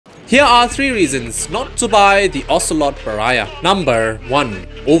Here are 3 reasons not to buy the Ocelot Pariah. Number 1.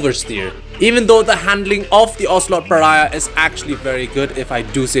 Oversteer. Even though the handling of the Ocelot Pariah is actually very good, if I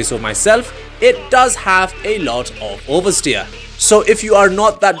do say so myself, it does have a lot of oversteer. So if you are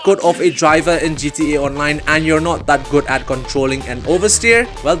not that good of a driver in GTA Online and you're not that good at controlling an oversteer,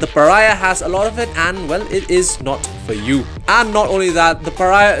 well, the Pariah has a lot of it and well, it is not for you. And not only that, the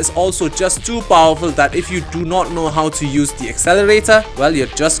Pariah is also just too powerful that if you do not know how to use the accelerator, well, you're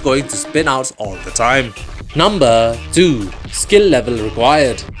just going to spin out all the time. Number 2. Skill level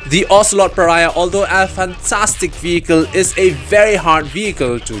required. The Ocelot Pariah, although a fantastic vehicle, is a very hard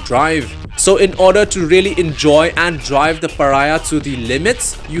vehicle to drive. So in order to really enjoy and drive the Pariah to the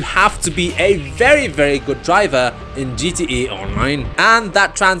limits, you have to be a very good driver in GTA Online. And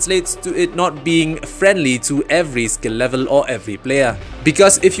that translates to it not being friendly to every skill level or every player.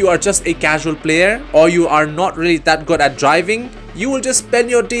 Because if you are just a casual player or you are not really that good at driving, you will just spend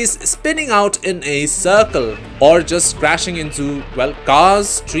your days spinning out in a circle or just crashing into, well,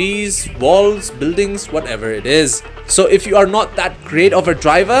 cars, trees, walls, buildings, whatever it is. So if you are not that great of a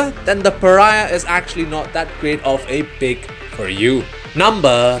driver, then the Pariah is actually not that great of a pick for you.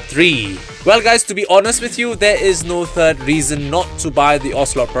 Number 3. Well guys, to be honest with you, there is no third reason not to buy the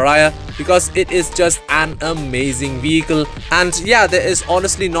Ocelot Pariah because it is just an amazing vehicle. And yeah, there is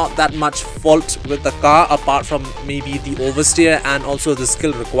honestly not that much fault with the car apart from maybe the oversteer and also the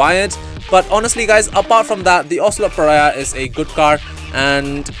skill required. But honestly guys, apart from that, the Ocelot Pariah is a good car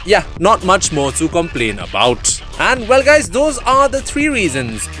and yeah, not much more to complain about. And well guys, those are the 3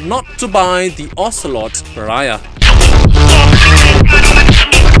 reasons not to buy the Ocelot Pariah.